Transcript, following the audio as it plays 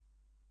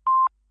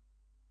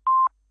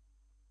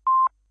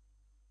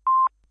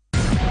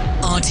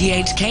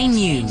RTHK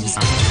News.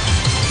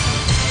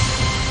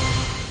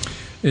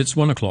 It's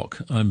 1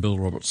 o'clock. I'm Bill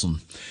Robertson.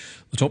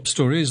 The top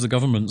story is the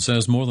government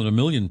says more than 1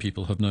 million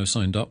people have now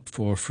signed up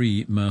for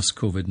free mass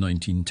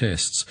COVID-19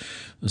 tests.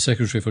 The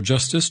Secretary for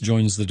Justice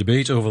joins the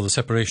debate over the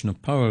separation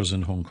of powers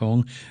in Hong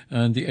Kong,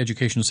 and the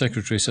Education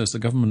Secretary says the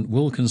government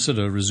will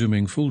consider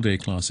resuming full-day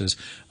classes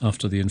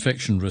after the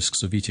infection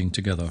risks of eating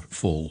together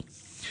fall.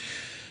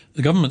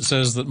 The government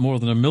says that more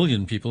than 1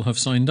 million people have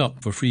signed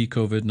up for free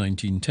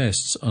COVID-19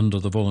 tests under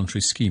the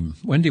voluntary scheme.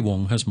 Wendy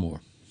Wong has more.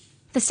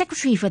 The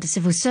Secretary for the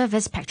Civil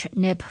Service, Patrick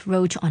Nip,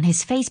 wrote on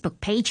his Facebook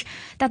page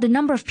that the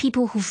number of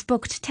people who've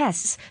booked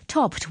tests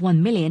topped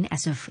 1 million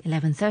as of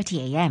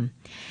 11:30 a.m.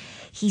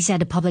 He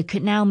said the public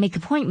could now make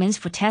appointments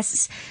for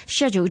tests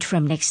scheduled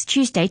from next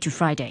Tuesday to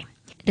Friday.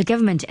 The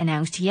government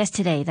announced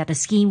yesterday that the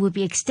scheme would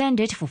be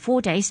extended for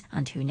 4 days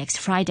until next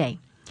Friday.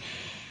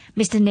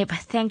 Mr. Nip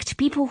thanked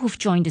people who've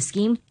joined the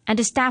scheme and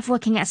the staff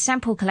working at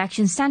sample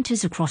collection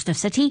centres across the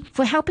city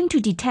for helping to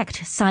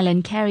detect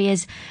silent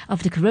carriers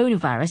of the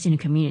coronavirus in the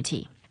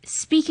community.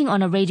 Speaking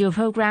on a radio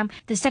program,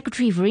 the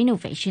Secretary for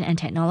Innovation and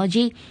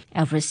Technology,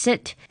 Alfred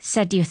Sit,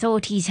 said the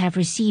authorities have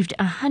received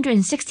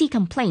 160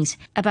 complaints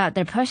about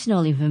their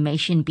personal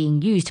information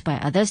being used by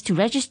others to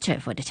register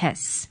for the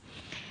tests.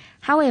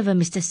 However,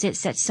 Mr. Sit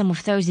said some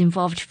of those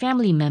involved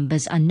family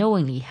members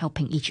unknowingly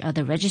helping each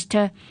other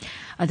register,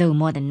 although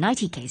more than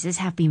 90 cases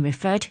have been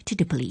referred to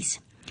the police.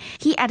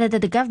 He added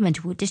that the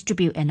government will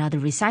distribute another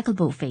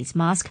recyclable face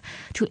mask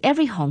to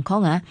every Hong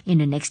Konger in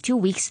the next 2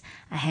 weeks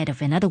ahead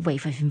of another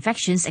wave of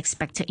infections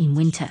expected in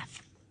winter.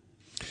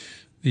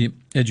 The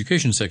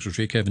Education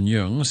Secretary, Kevin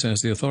Yeung,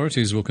 says the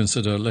authorities will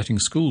consider letting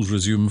schools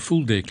resume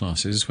full-day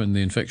classes when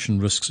the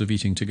infection risks of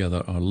eating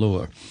together are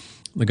lower.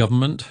 The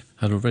government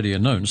had already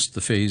announced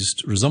the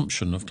phased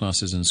resumption of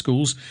classes in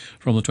schools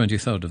from the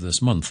 23rd of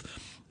this month,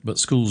 but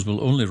schools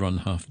will only run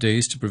half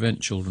days to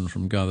prevent children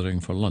from gathering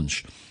for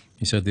lunch.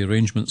 He said the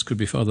arrangements could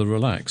be further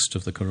relaxed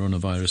if the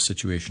coronavirus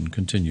situation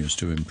continues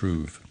to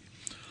improve.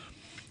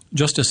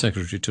 Justice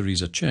Secretary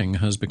Teresa Cheng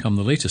has become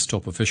the latest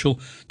top official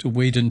to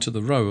wade into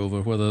the row over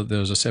whether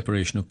there's a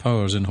separation of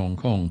powers in Hong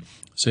Kong,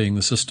 saying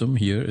the system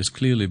here is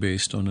clearly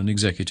based on an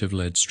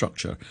executive-led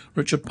structure.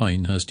 Richard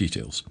Pine has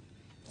details.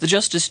 The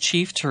Justice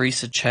Chief,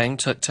 Teresa Cheng,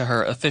 took to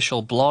her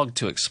official blog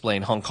to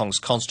explain Hong Kong's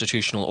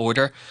constitutional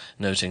order,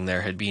 noting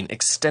there had been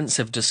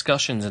extensive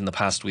discussions in the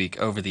past week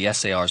over the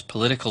SAR's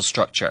political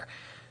structure.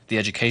 The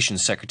Education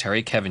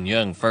Secretary, Kevin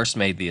Yeung, first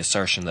made the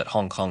assertion that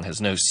Hong Kong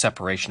has no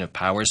separation of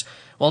powers,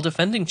 while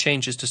defending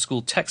changes to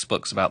school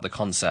textbooks about the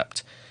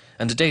concept.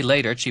 And a day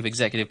later, Chief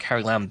Executive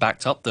Carrie Lam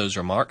backed up those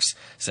remarks,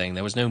 saying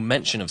there was no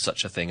mention of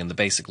such a thing in the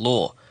Basic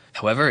Law.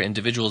 However,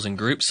 individuals and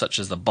groups such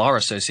as the Bar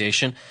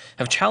Association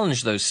have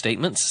challenged those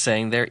statements,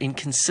 saying they're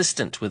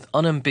inconsistent with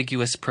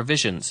unambiguous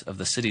provisions of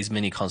the city's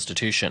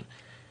mini-constitution.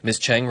 Ms.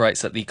 Cheng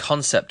writes that the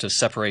concept of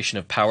separation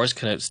of powers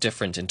connotes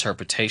different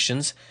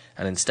interpretations,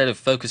 and instead of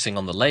focusing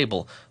on the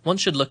label, one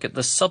should look at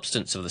the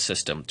substance of the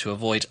system to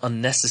avoid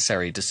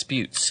unnecessary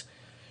disputes.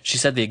 She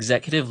said the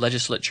executive,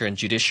 legislature and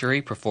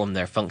judiciary perform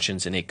their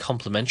functions in a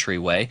complementary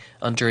way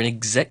under an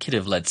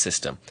executive-led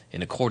system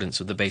in accordance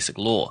with the Basic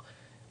Law.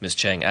 Ms.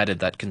 Cheng added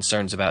that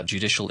concerns about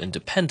judicial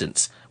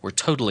independence were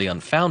totally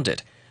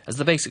unfounded, as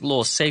the Basic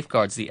Law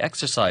safeguards the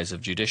exercise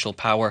of judicial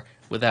power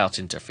without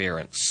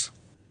interference.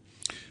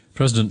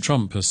 President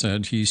Trump has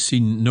said he's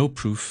seen no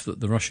proof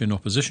that the Russian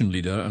opposition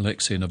leader,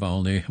 Alexei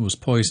Navalny, was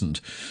poisoned.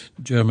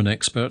 German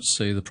experts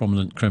say the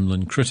prominent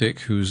Kremlin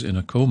critic, who's in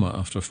a coma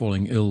after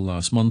falling ill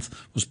last month,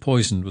 was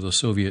poisoned with a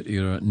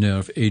Soviet-era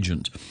nerve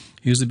agent.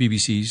 Here's the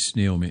BBC's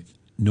Naomi.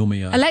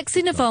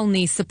 Alexei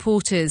Navalny's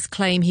supporters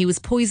claim he was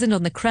poisoned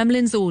on the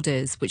Kremlin's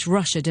orders, which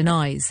Russia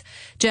denies.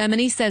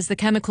 Germany says the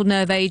chemical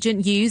nerve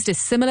agent used is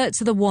similar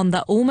to the one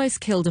that almost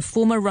killed a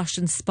former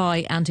Russian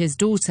spy and his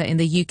daughter in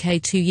the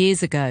UK 2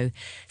 years ago.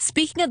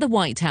 Speaking at the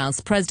White House,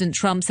 President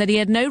Trump said he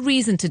had no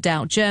reason to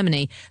doubt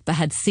Germany, but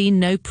had seen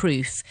no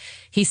proof.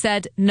 He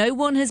said no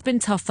one has been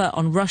tougher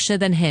on Russia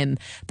than him,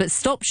 but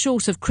stopped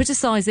short of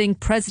criticising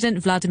President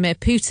Vladimir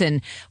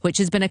Putin, which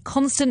has been a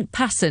constant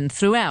pattern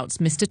throughout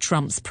Mr.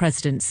 Trump's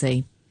presidency.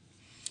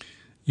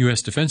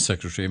 US Defense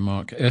Secretary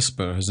Mark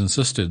Esper has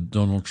insisted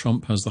Donald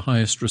Trump has the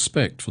highest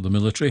respect for the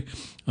military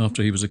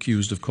after he was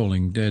accused of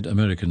calling dead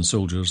American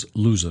soldiers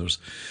losers.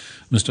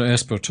 Mr.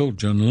 Esper told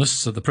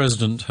journalists that the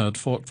president had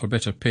fought for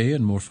better pay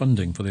and more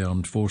funding for the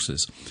armed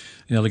forces.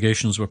 The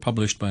allegations were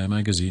published by a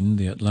magazine,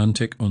 The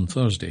Atlantic, on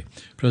Thursday.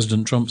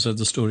 President Trump said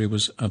the story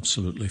was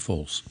absolutely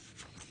false.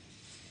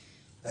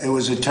 It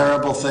was a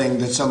terrible thing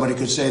that somebody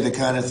could say the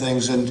kind of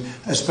things, and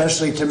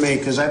especially to me,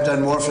 because I've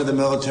done more for the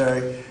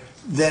military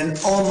than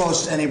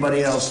almost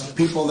anybody else.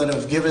 People that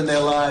have given their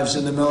lives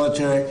in the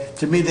military,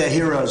 to me, they're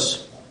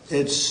heroes.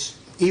 It's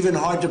even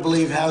hard to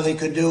believe how they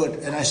could do it,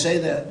 and I say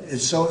that.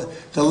 It's so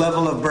the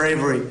level of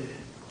bravery,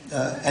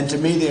 and to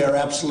me, they are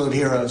absolute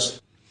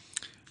heroes.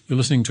 You're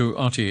listening to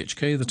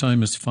RTHK. The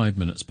time is 5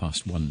 minutes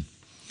past 1.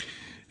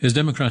 His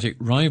Democratic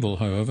rival,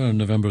 however, in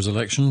November's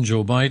election,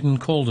 Joe Biden,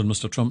 called on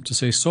Mr. Trump to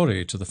say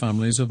sorry to the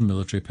families of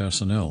military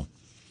personnel.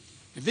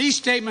 If these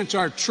statements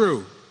are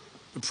true,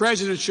 the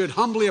President should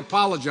humbly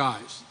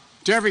apologize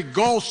to every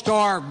Gold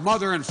Star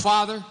mother and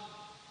father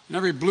and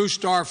every Blue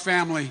Star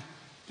family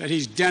that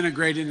he's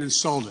denigrated and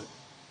insulted.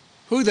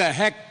 Who the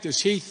heck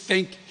does he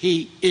think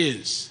he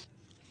is?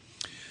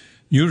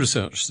 New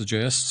research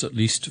suggests at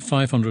least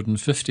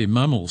 550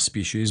 mammal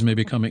species may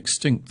become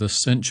extinct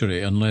this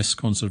century unless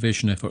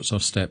conservation efforts are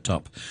stepped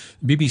up.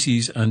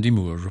 BBC's Andy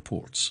Moore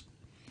reports.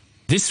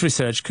 This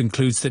research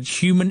concludes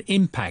that human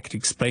impact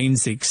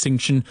explains the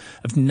extinction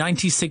of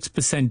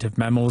 96% of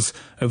mammals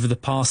over the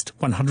past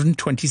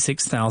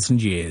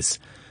 126,000 years.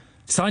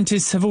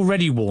 Scientists have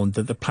already warned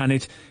that the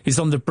planet is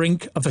on the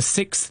brink of a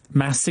sixth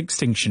mass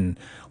extinction,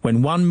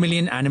 when 1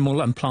 million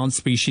animal and plant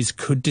species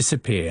could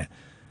disappear.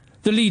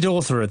 The lead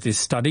author of this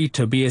study,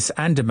 Tobias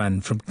Anderman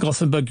from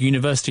Gothenburg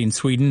University in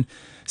Sweden,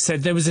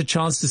 said there was a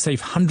chance to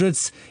save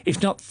hundreds,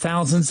 if not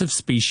thousands of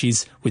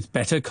species with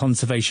better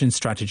conservation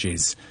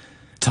strategies.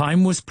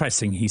 Time was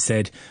pressing, he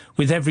said.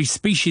 With every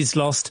species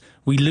lost,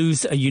 we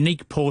lose a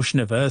unique portion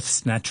of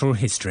Earth's natural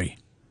history.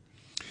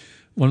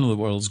 One of the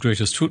world's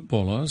greatest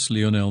footballers,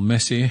 Lionel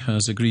Messi,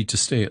 has agreed to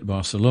stay at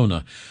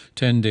Barcelona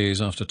 10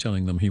 days after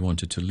telling them he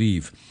wanted to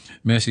leave.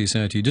 Messi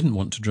said he didn't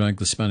want to drag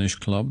the Spanish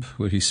club,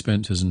 where he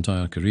spent his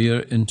entire career,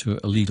 into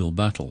a legal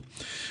battle.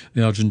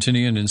 The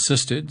Argentinian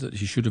insisted that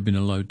he should have been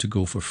allowed to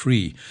go for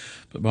free,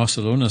 but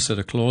Barcelona said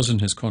a clause in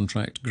his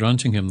contract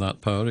granting him that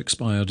power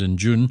expired in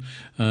June,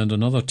 and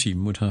another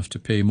team would have to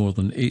pay more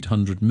than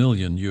 $800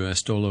 million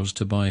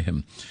to buy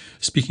him.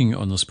 Speaking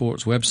on the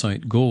sports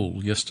website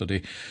Goal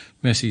yesterday,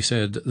 Messi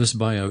said this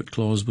buyout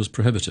clause was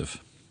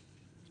prohibitive.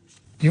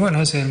 This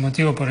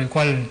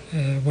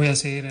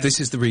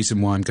is the reason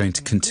why I'm going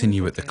to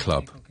continue at the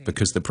club,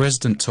 because the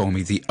president told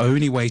me the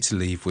only way to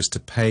leave was to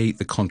pay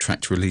the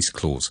contract release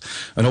clause,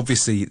 and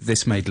obviously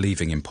this made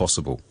leaving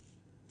impossible.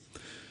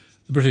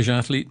 The British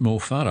athlete Mo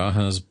Farah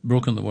has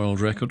broken the world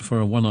record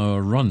for a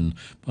 1-hour run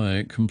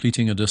by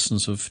completing a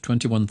distance of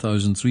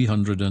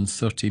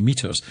 21,330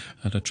 metres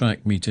at a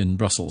track meet in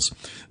Brussels.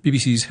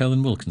 BBC's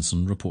Helen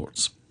Wilkinson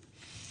reports.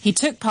 He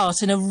took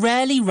part in a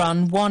rarely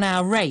run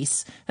 1-hour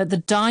race at the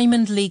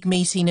Diamond League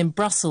meeting in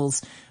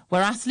Brussels,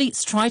 where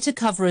athletes try to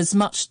cover as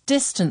much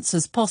distance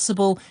as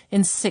possible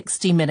in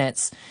 60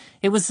 minutes.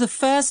 It was the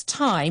first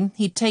time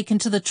he'd taken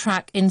to the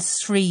track in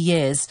 3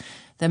 years.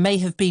 There may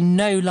have been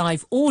no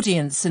live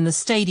audience in the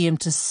stadium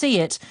to see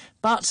it,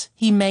 but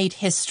he made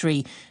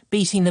history,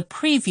 beating the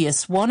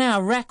previous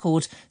 1-hour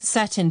record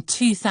set in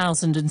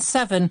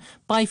 2007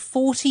 by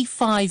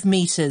 45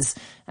 metres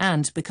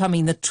and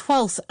becoming the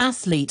 12th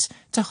athlete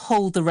to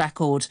hold the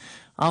record.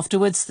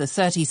 Afterwards, the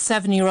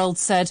 37-year-old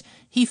said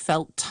he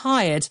felt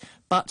tired,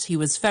 but he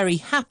was very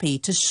happy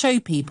to show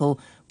people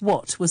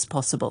what was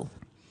possible.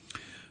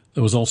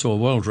 There was also a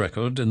world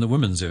record in the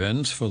women's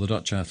event for the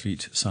Dutch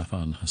athlete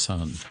Safan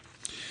Hassan.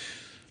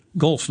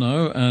 Golf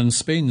now, and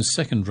Spain's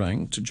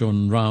second-ranked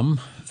Jon Rahm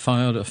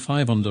fired a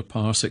 5-under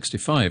par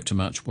 65 to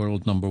match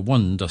world number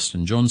 1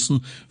 Dustin Johnson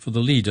for the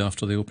lead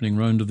after the opening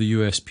round of the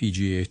US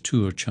PGA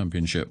Tour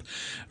Championship.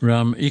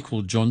 Rahm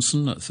equalled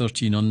Johnson at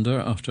 13 under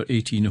after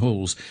 18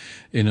 holes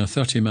in a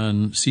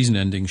 30-man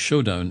season-ending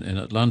showdown in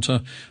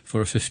Atlanta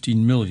for a $15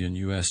 million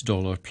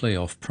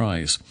playoff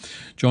prize.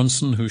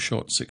 Johnson, who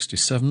shot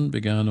 67,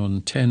 began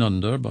on 10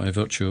 under by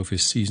virtue of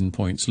his season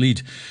points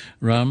lead.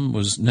 Rahm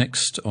was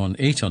next on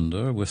 8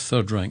 under with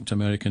third-ranked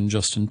American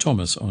Justin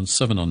Thomas on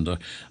 7 under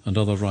and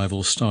other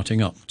rivals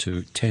starting up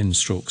to 10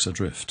 strokes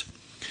adrift.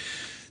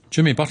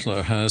 Jimmy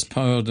Butler has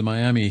powered the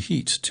Miami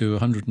Heat to a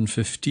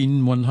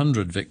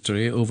 115-100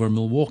 victory over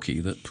Milwaukee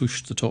that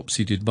pushed the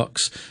top-seeded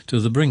Bucks to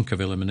the brink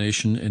of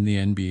elimination in the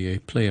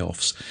NBA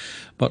playoffs.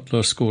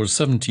 Butler scored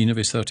 17 of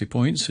his 30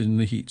 points in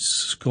the Heat's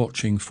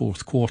scorching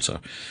fourth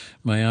quarter.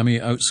 Miami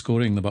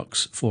outscoring the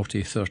Bucks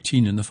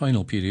 40-13 in the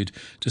final period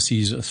to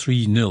seize a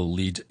 3-0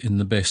 lead in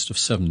the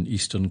best-of-7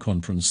 Eastern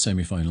Conference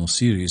semi-final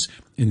series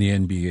in the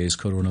NBA's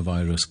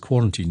coronavirus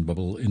quarantine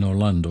bubble in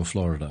Orlando,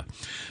 Florida.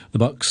 The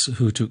Bucks,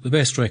 who took the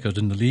best record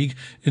in the league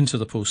into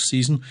the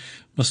postseason,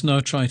 must now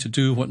try to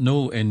do what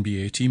no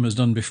NBA team has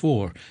done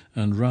before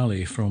and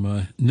rally from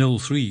a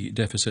 0-3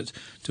 deficit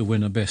to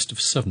win a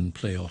best-of-7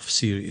 playoff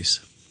series.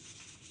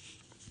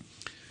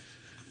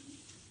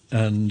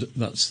 And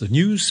that's the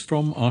news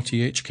from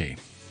RTHK.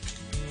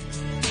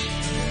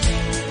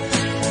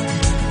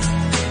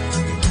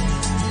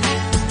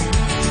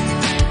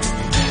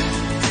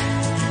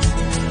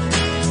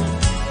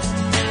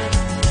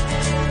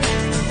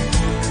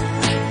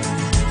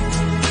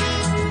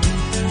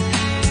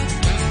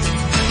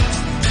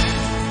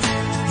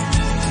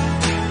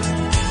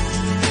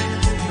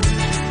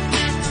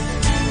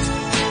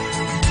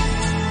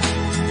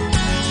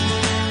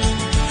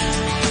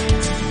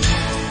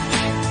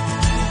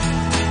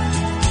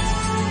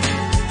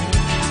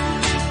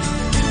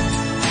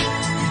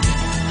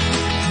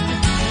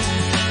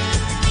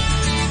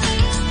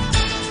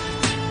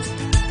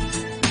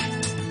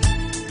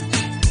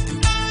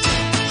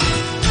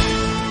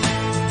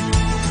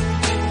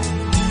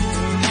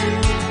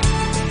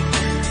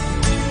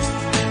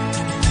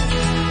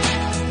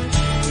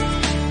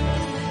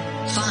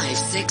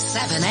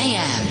 11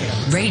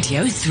 a.m.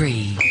 Radio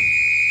 3.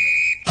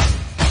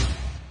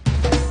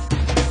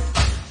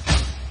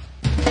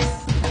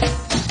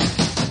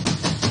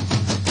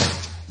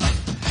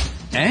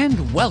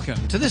 And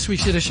welcome to this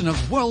week's edition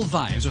of World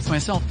Vibes with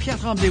myself, Pierre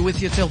Tremblay,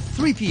 with you till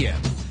 3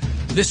 p.m.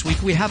 This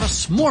week we have a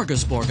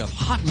smorgasbord of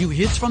hot new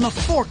hits from the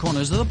four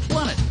corners of the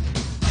planet,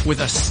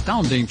 with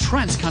astounding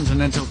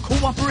transcontinental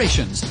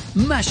cooperations,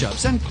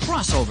 mashups, and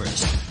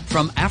crossovers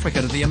from Africa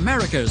to the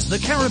Americas, the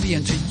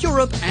Caribbean to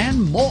Europe, and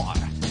more.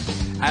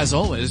 As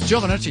always,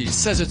 Giovanotti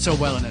says it so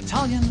well in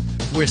Italian,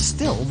 we're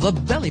still the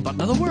belly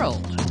button of the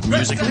world.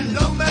 Musically.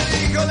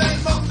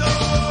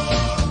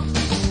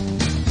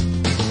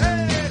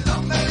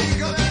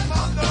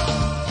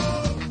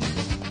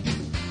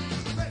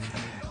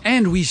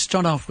 And we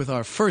start off with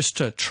our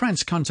first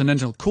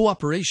transcontinental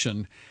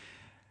cooperation,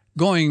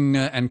 going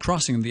and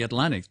crossing the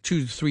Atlantic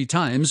 2 to 3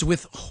 times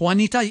with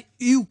Juanita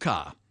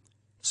Iuka,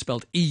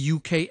 spelled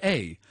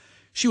E-U-K-A.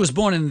 She was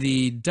born in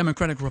the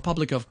Democratic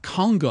Republic of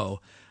Congo,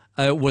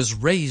 was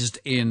raised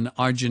in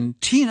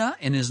Argentina,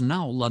 and is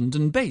now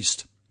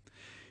London-based.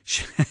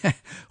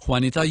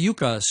 Juanita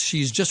Iuka,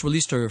 she's just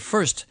released her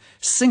first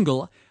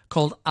single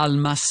called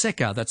Alma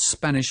Seca, that's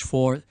Spanish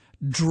for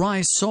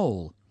Dry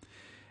Soul.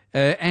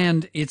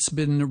 And it's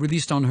been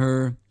released on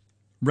her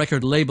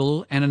record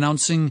label and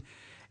announcing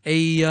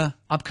a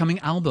upcoming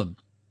album.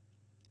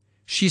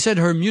 She said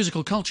her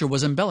musical culture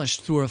was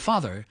embellished through her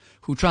father,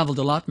 who traveled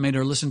a lot, made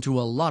her listen to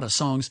a lot of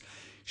songs.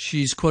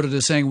 She's quoted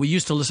as saying, "We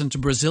used to listen to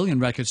Brazilian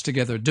records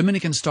together,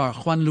 Dominican star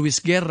Juan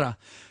Luis Guerra,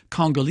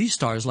 Congolese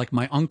stars like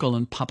my uncle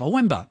and Papa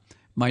Wemba.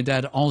 My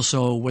dad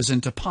also was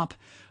into pop,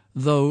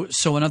 though,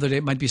 so another day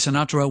it might be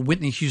Sinatra,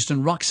 Whitney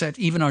Houston, Roxette,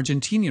 even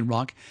Argentinian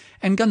rock,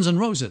 and Guns N'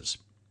 Roses."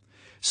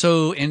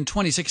 So in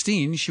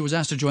 2016, she was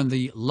asked to join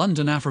the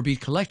London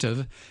Afrobeat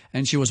Collective,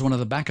 and she was one of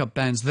the backup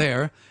bands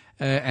there,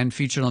 and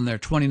featured on their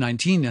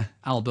 2019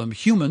 album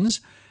Humans,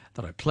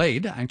 that I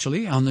played,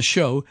 actually, on the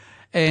show.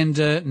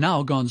 And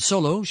now gone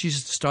solo,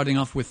 she's starting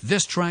off with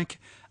this track,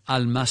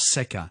 Alma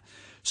Seca.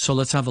 So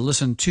let's have a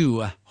listen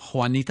to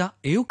Juanita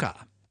Iuka.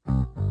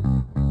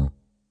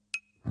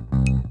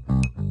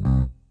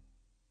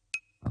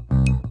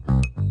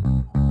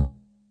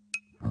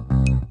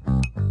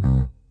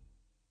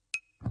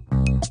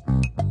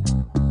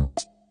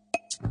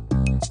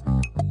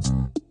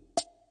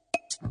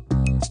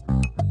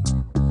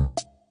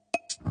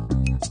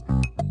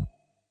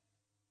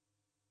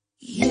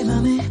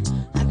 Llévame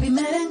al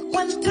primer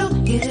encuentro,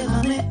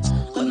 llévame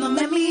cuando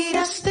me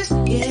miraste,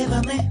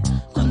 llévame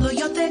cuando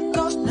yo te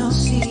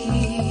conocí.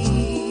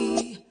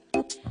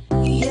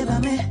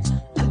 Llévame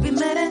al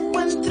primer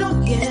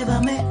encuentro,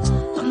 llévame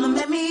cuando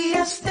me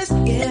miraste,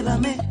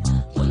 llévame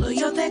cuando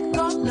yo te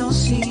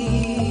conocí.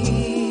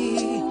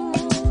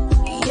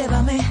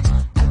 Llévame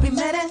al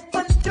primer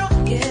encuentro,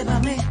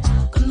 llévame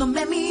cuando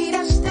me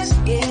miraste,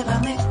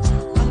 llévame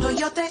cuando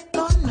yo te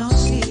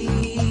conocí.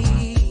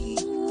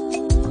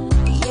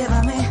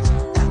 Llévame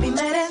al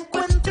primer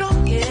encuentro,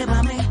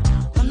 llévame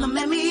cuando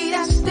me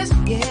miraste,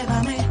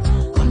 llévame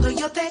cuando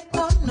yo te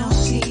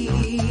conocí.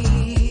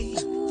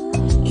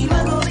 Y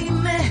luego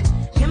dime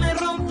que me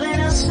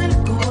romperás el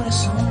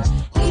corazón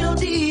y lo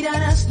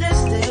tirarás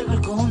desde el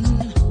balcón,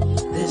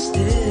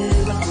 desde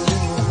el balcón.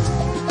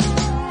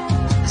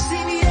 Así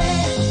miré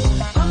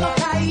cuando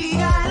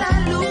caiga la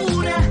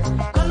luna,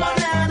 cuando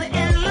nade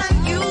en la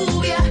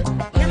lluvia,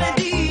 que me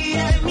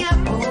tire mi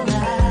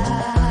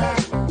ahogar.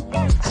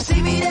 Así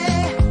miré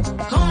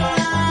con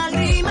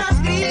lágrimas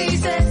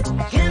grises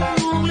que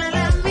nublan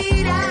la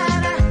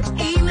mirada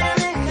y me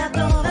deja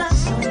toda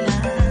sola.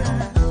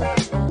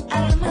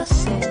 Alma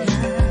seca,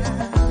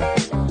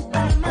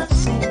 alma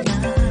seca.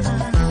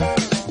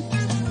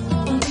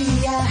 Un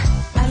día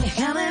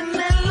alejada en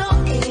el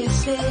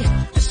oeste,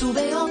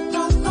 estuve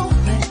todo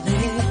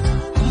verde,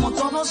 como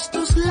todos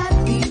tus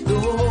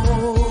latidos,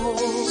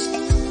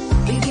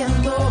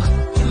 pidiendo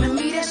que me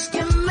mires,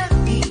 que me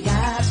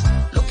digas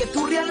lo que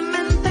tú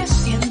realmente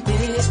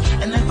sientes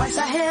en el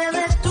paisaje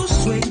de tus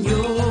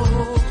sueños.